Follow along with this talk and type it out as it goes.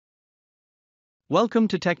Welcome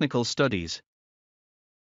to Technical Studies.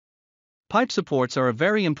 Pipe supports are a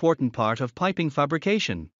very important part of piping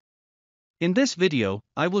fabrication. In this video,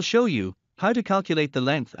 I will show you how to calculate the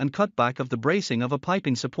length and cutback of the bracing of a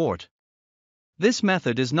piping support. This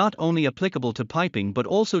method is not only applicable to piping but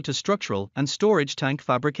also to structural and storage tank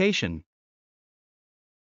fabrication.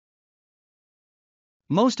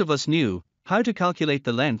 Most of us knew how to calculate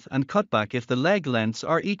the length and cutback if the leg lengths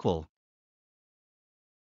are equal.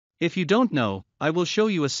 If you don't know, I will show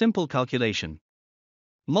you a simple calculation.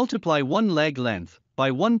 Multiply one leg length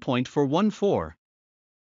by 1.414.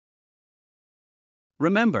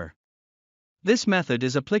 Remember, this method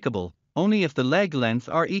is applicable only if the leg lengths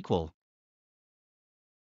are equal.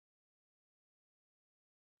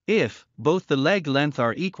 If both the leg length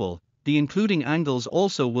are equal, the including angles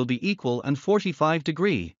also will be equal and 45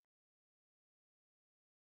 degrees.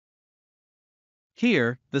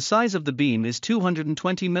 Here, the size of the beam is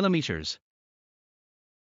 220 mm.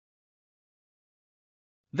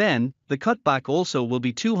 Then, the cutback also will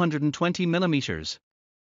be 220 mm.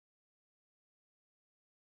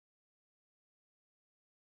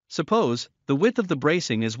 Suppose the width of the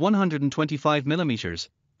bracing is 125 mm,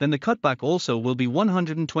 then the cutback also will be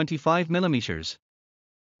 125 mm.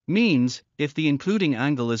 Means, if the including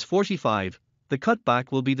angle is 45, the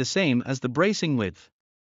cutback will be the same as the bracing width.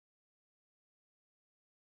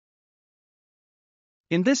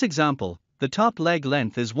 In this example, the top leg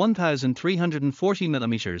length is 1340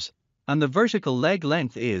 mm, and the vertical leg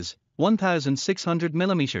length is 1600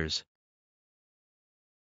 mm.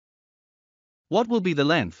 What will be the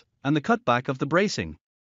length and the cutback of the bracing?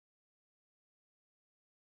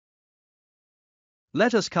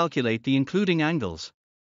 Let us calculate the including angles.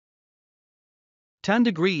 Tan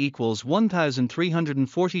degree equals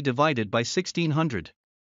 1340 divided by 1600.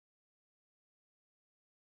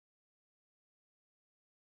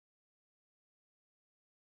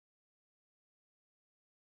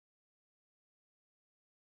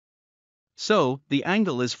 So, the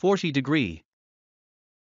angle is 40 degrees.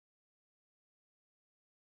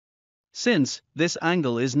 Since this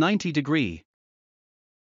angle is 90 degrees,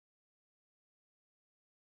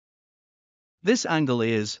 this angle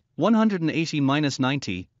is 180 minus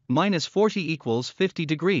 90 minus 40 equals 50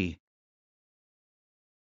 degrees.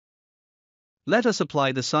 Let us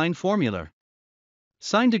apply the sine formula.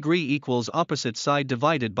 Sine degree equals opposite side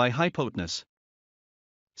divided by hypotenuse.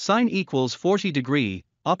 Sine equals 40 degrees,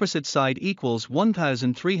 opposite side equals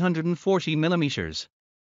 1340 millimeters.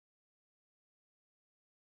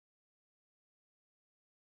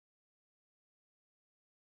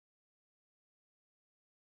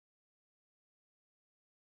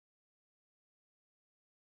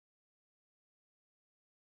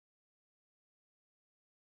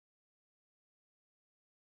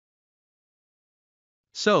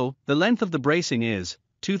 So, the length of the bracing is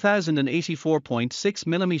 2084.6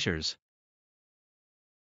 millimeters.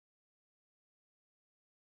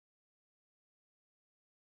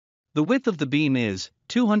 The width of the beam is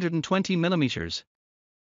 220 millimeters.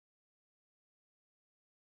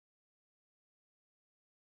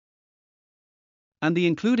 And the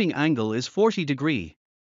including angle is 40 degrees.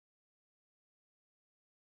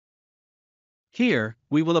 Here,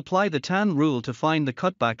 we will apply the tan rule to find the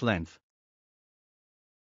cutback length.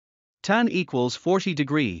 Tan equals 40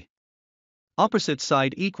 degrees. Opposite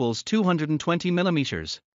side equals 220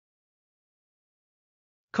 millimeters.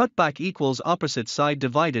 Cutback equals opposite side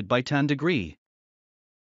divided by tan degree.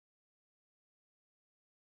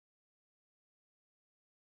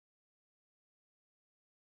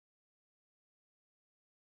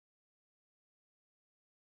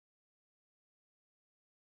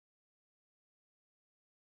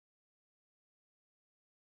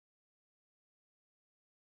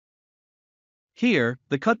 Here,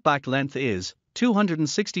 the cutback length is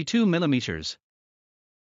 262 millimeters.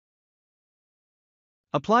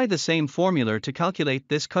 Apply the same formula to calculate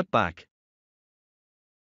this cutback.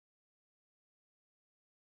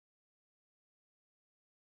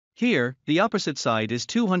 Here, the opposite side is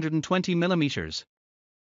 220 millimeters.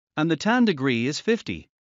 And the tan degree is 50.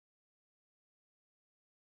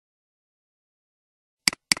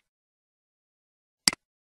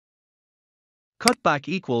 Cutback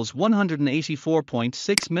equals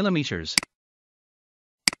 184.6 millimeters.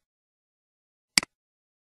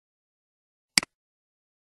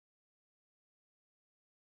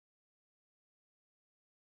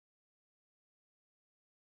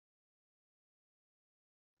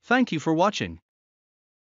 Thank you for watching.